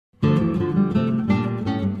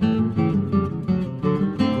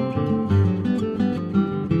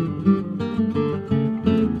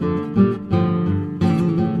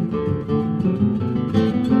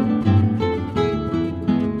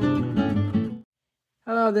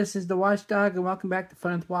Hello, this is the Watchdog, and welcome back to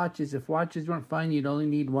Fun with Watches. If watches weren't fun, you'd only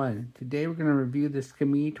need one. Today we're going to review the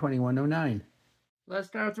Skmei 2109. Let's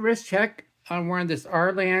start with the wrist check. I'm wearing this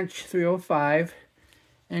R-Lanch 305,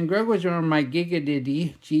 and Greg was wearing my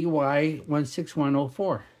Gigadiddy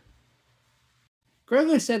GY16104.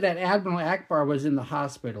 Greg said that Admiral Akbar was in the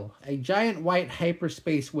hospital. A giant white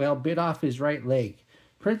hyperspace whale bit off his right leg.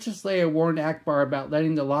 Princess Leia warned Akbar about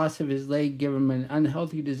letting the loss of his leg give him an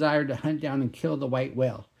unhealthy desire to hunt down and kill the white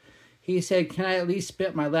whale. He said, "Can I at least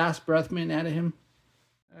spit my last breath mint out of him?"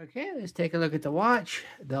 Okay, let's take a look at the watch.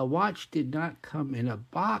 The watch did not come in a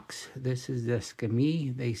box. This is the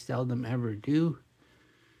Skmei. They seldom ever do.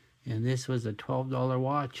 And this was a $12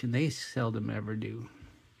 watch, and they seldom ever do.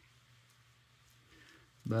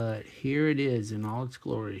 But here it is in all its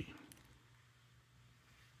glory.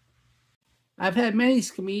 I've had many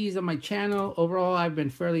Skmeis on my channel. Overall, I've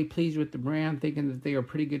been fairly pleased with the brand, thinking that they are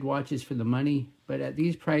pretty good watches for the money. But at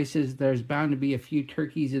these prices, there's bound to be a few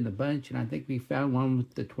turkeys in the bunch, and I think we found one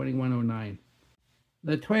with the 2109.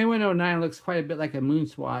 The 2109 looks quite a bit like a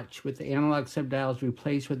Moonswatch, with the analog subdials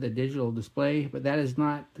replaced with a digital display, but that is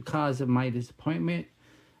not the cause of my disappointment.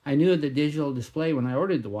 I knew of the digital display when I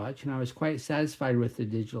ordered the watch, and I was quite satisfied with the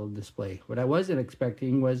digital display. What I wasn't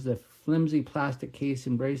expecting was the flimsy plastic case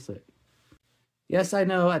and bracelet. Yes, I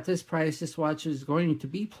know at this price this watch is going to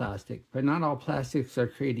be plastic, but not all plastics are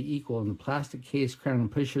created equal, and the plastic case, crown,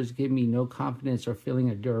 and pushers give me no confidence or feeling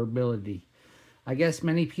of durability. I guess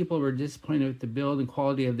many people were disappointed with the build and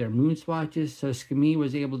quality of their Moonswatches, so Skmei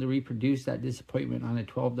was able to reproduce that disappointment on a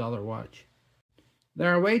 $12 watch.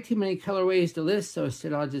 There are way too many colorways to list, so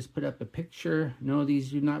instead I'll just put up a picture. No,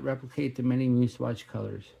 these do not replicate the many Moonswatch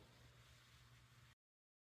colors.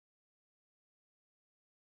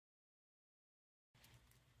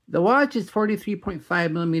 The watch is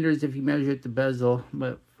 43.5 millimeters if you measure at the bezel,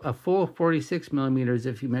 but a full 46 millimeters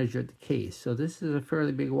if you measure at the case. So this is a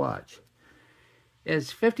fairly big watch.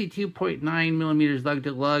 It's 52.9 millimeters lug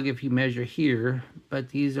to lug if you measure here, but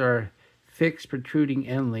these are fixed protruding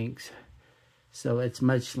end links, so it's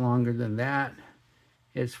much longer than that.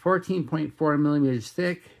 It's 14.4 millimeters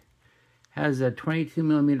thick, has a 22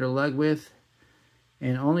 millimeter lug width,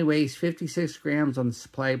 and only weighs 56 grams on the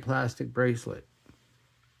supplied plastic bracelet.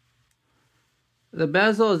 The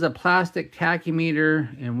bezel is a plastic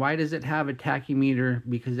tachymeter, and why does it have a tachymeter?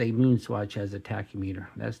 Because a Moonswatch has a tachymeter.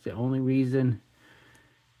 That's the only reason.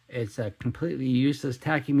 It's a completely useless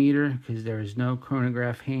tachymeter because there is no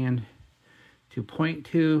chronograph hand to point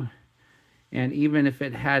to. And even if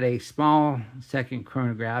it had a small second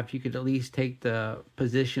chronograph, you could at least take the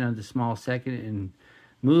position of the small second and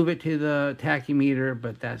move it to the tachymeter,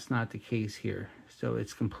 but that's not the case here. So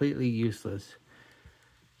it's completely useless.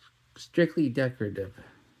 Strictly decorative.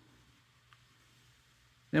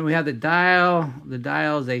 Then we have the dial. The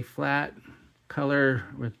dial is a flat color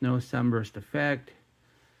with no sunburst effect.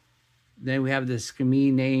 Then we have the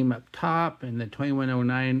Skmei name up top and the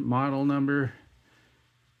 2109 model number.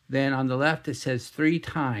 Then on the left it says 3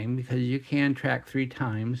 times because you can track 3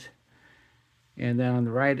 times. And then on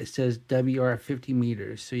the right it says WR 50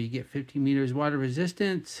 meters. So you get 50 meters water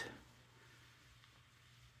resistance.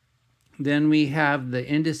 Then we have the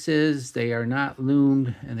indices. They are not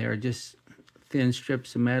loomed, and they are just thin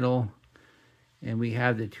strips of metal. And we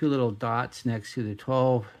have the 2 little dots next to the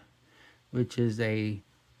 12, which is a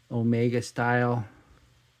Omega style.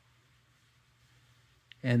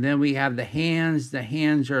 And then we have the hands. The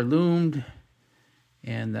hands are loomed,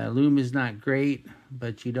 and the loom is not great,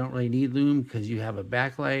 but you don't really need loom because you have a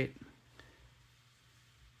backlight.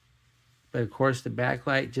 But of course the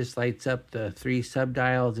backlight just lights up the 3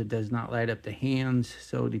 subdials. It does not light up the hands.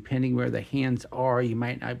 So depending where the hands are, you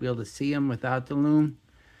might not be able to see them without the loom.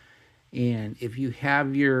 And if you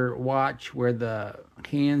have your watch where the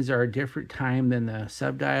hands are a different time than the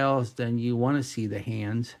subdials, then you want to see the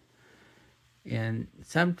hands. And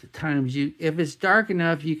sometimes if it's dark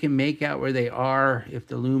enough, you can make out where they are if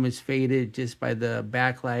the loom is faded just by the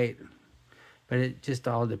backlight. But it just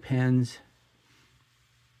all depends.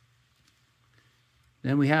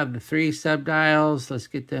 Then we have the 3 subdials. Let's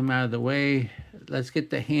get them out of the way. Let's get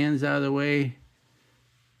the hands out of the way.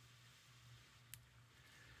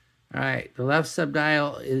 All right, the left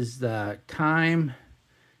subdial is the time.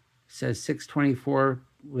 It says 6:24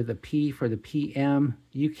 with a P for the PM.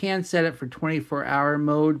 You can set it for 24-hour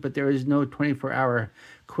mode, but there is no 24-hour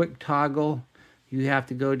quick toggle. You have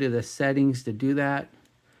to go to the settings to do that.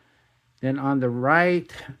 Then on the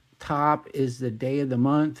right top is the day of the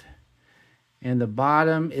month. And the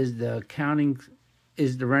bottom is the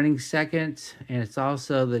running seconds, and it's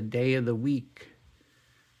also the day of the week.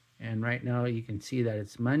 And right now you can see that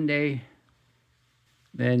it's Monday.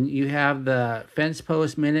 Then you have the fence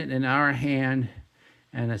post minute and hour hand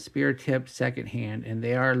and a spear tip second hand, and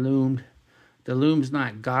they are loomed. The loom's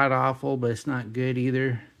not god awful, but it's not good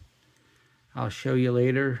either. I'll show you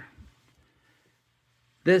later.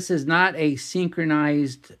 This is not a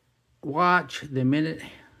synchronized watch.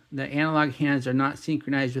 The analog hands are not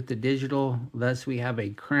synchronized with the digital. Thus we have a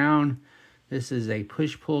crown. This is a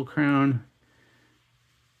push-pull crown.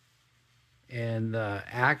 And the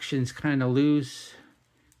action's kind of loose.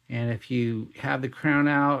 And if you have the crown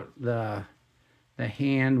out, the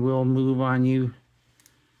hand will move on you.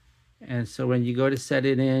 And so when you go to set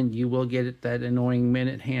it in, you will get that annoying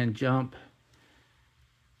minute hand jump.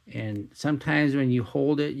 And sometimes when you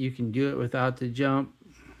hold it, you can do it without the jump.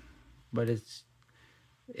 But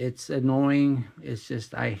it's annoying. It's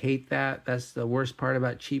just, I hate that. That's the worst part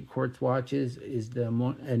about cheap quartz watches, is the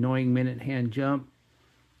annoying minute hand jump.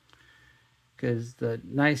 Because the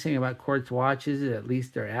nice thing about quartz watches is at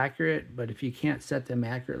least they're accurate, but if you can't set them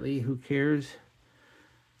accurately, who cares?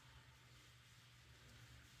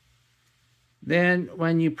 Then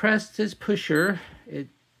when you press this pusher, it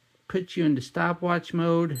puts you into stopwatch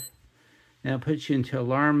mode, then it puts you into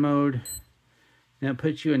alarm mode, then it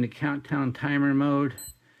puts you into countdown timer mode,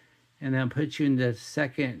 and then it puts you into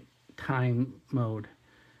second time mode.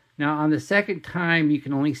 Now on the second time, you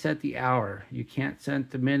can only set the hour. You can't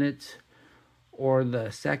set the minutes or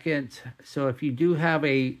the second. So if you do have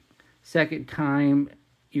a second time,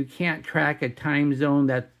 you can't track a time zone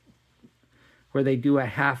where they do a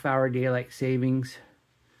half-hour daylight savings.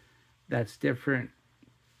 That's different.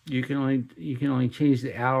 You can only change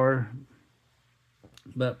the hour.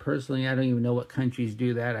 But personally, I don't even know what countries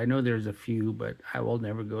do that. I know there's a few, but I will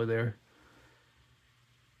never go there.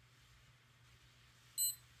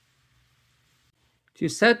 To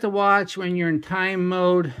set the watch when you're in time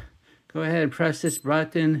mode, go ahead and press this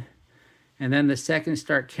button, and then the seconds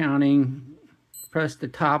start counting. Press the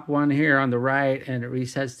top one here on the right, and it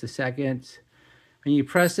resets the seconds. When you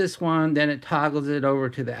press this one, then it toggles it over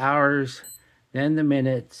to the hours, then the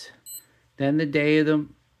minutes, then the day of the,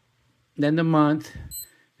 then the month,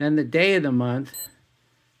 then the day of the month,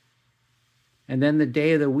 and then the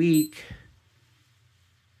day of the week,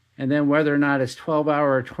 and then whether or not it's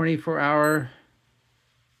 12-hour or 24-hour.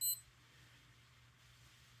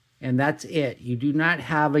 And that's it. You do not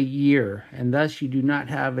have a year, and thus you do not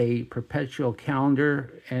have a perpetual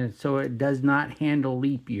calendar, and so it does not handle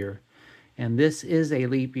leap year. And this is a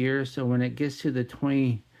leap year, so when it gets to the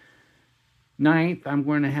 29th, I'm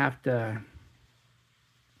going to have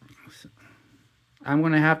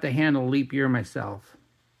to handle leap year myself,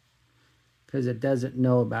 because it doesn't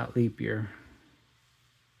know about leap year.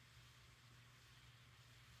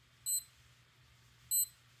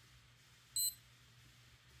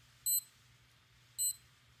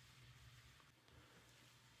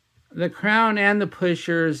 The crown and the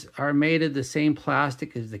pushers are made of the same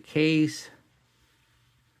plastic as the case.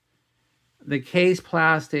 The case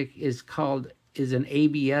plastic is an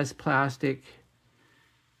ABS plastic.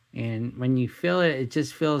 And when you feel it, it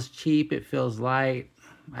just feels cheap. It feels light.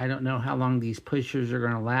 I don't know how long these pushers are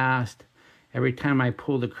going to last. Every time I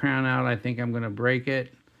pull the crown out, I think I'm going to break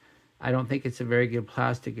it. I don't think it's a very good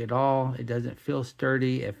plastic at all. It doesn't feel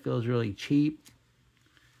sturdy. It feels really cheap.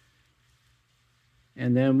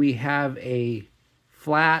 And then we have a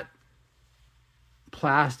flat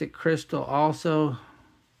plastic crystal also.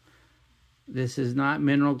 This is not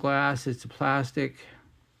mineral glass, it's a plastic.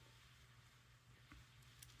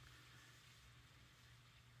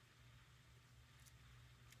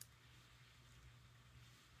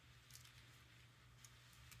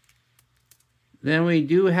 Then we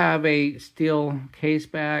do have a steel case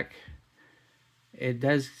back. It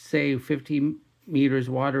does say 50 meters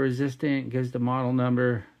water resistant, gives the model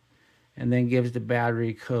number, and then gives the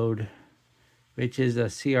battery code, which is a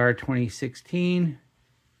CR 2016.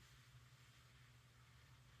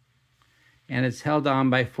 And it's held on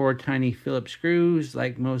by 4 tiny Phillips screws,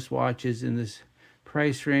 like most watches in this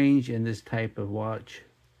price range in this type of watch.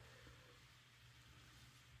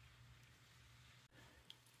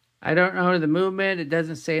 I don't know the movement. It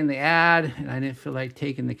doesn't say in the ad, and I didn't feel like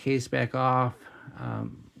taking the case back off.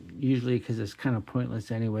 Usually because it's kind of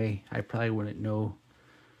pointless anyway. I probably wouldn't know.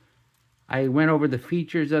 I went over the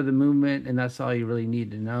features of the movement, and that's all you really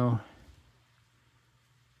need to know.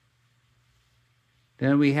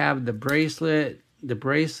 Then we have the bracelet. The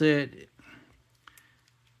bracelet,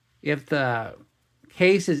 if the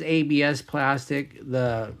case is ABS plastic,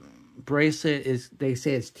 the bracelet is, they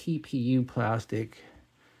say it's TPU plastic,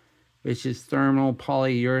 which is thermal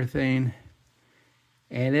polyurethane.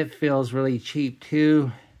 And it feels really cheap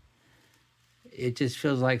too. it just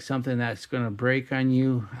feels like something that's going to break on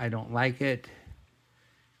you. I don't like it.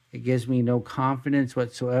 It gives me no confidence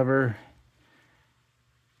whatsoever.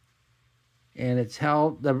 And it's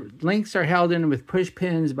held, the links are held in with push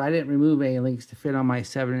pins, but I didn't remove any links to fit on my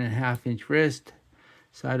 7.5-inch wrist.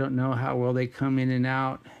 So I don't know how well they come in and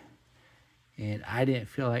out. And I didn't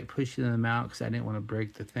feel like pushing them out because I didn't want to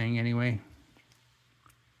break the thing anyway.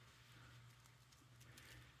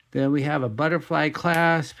 Then we have a butterfly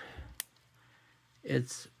clasp.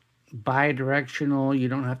 It's bi-directional. You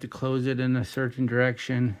don't have to close it in a certain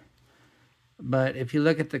direction. But if you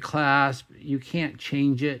look at the clasp, you can't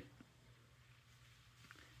change it.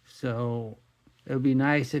 So it would be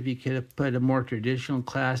nice if you could have put a more traditional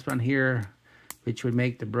clasp on here, which would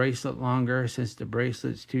make the bracelet longer since the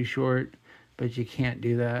bracelet's too short, but you can't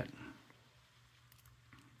do that.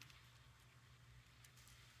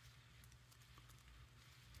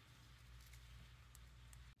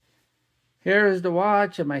 Here is the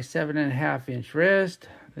watch at my 7.5-inch wrist.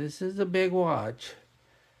 This is a big watch,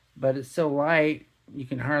 but it's so light you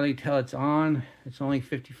can hardly tell it's on. It's only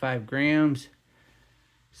 55 grams,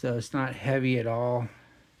 so it's not heavy at all.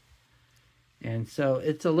 And so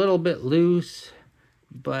it's a little bit loose,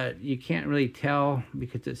 but you can't really tell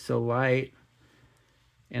because it's so light.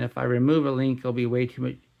 And if I remove a link, it'll be way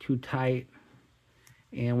too tight.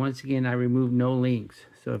 And once again, I remove no links.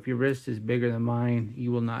 So if your wrist is bigger than mine,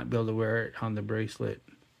 you will not be able to wear it on the bracelet.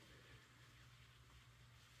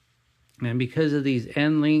 And because of these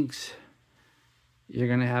end links, you're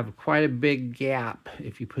going to have quite a big gap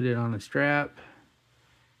if you put it on a strap.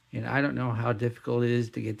 And I don't know how difficult it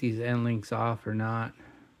is to get these end links off or not.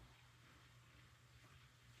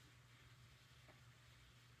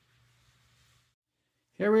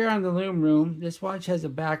 Here we are in the loom room. This watch has a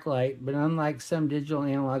backlight, but unlike some digital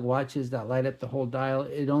analog watches that light up the whole dial,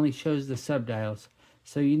 it only shows the subdials.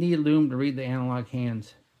 So you need loom to read the analog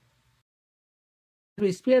hands. As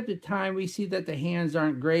we speed up the time, we see that the hands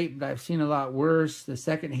aren't great, but I've seen a lot worse. The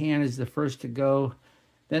second hand is the first to go.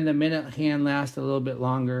 Then the minute hand lasts a little bit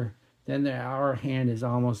longer. Then the hour hand is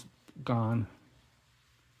almost gone.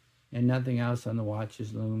 And nothing else on the watch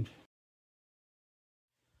is loomed.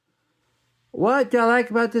 What do I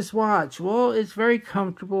like about this watch? Well, it's very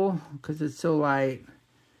comfortable because it's so light.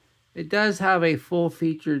 It does have a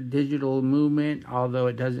full-featured digital movement, although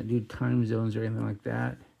it doesn't do time zones or anything like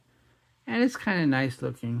that. And it's kind of nice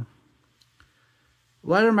looking.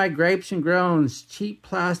 What are my gripes and groans? Cheap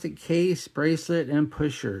plastic case, bracelet, and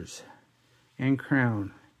pushers. And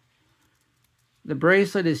crown. The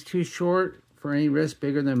bracelet is too short for any wrist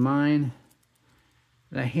bigger than mine.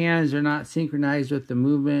 The hands are not synchronized with the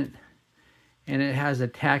movement. And it has a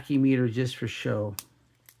tachymeter just for show.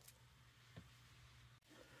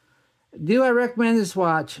 Do I recommend this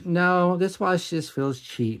watch? No, this watch just feels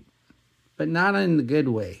cheap. But not in the good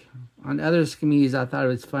way. On other Skmeis, I thought it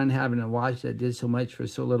was fun having a watch that did so much for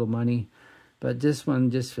so little money. But this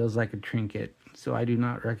one just feels like a trinket. So I do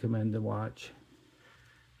not recommend the watch.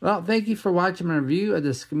 Well, thank you for watching my review of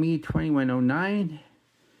the Skmei 2109.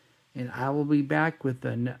 And I will be back with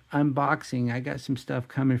an unboxing. I got some stuff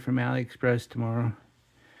coming from AliExpress tomorrow.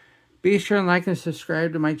 Be sure and like and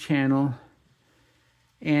subscribe to my channel.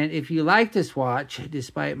 And if you like this watch,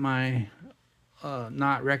 despite my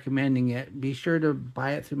not recommending it, be sure to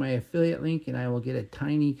buy it through my affiliate link and I will get a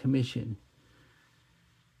tiny commission.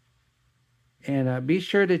 And be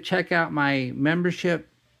sure to check out my membership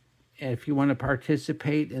if you want to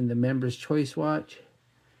participate in the Members Choice Watch.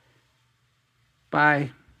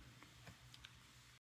 Bye.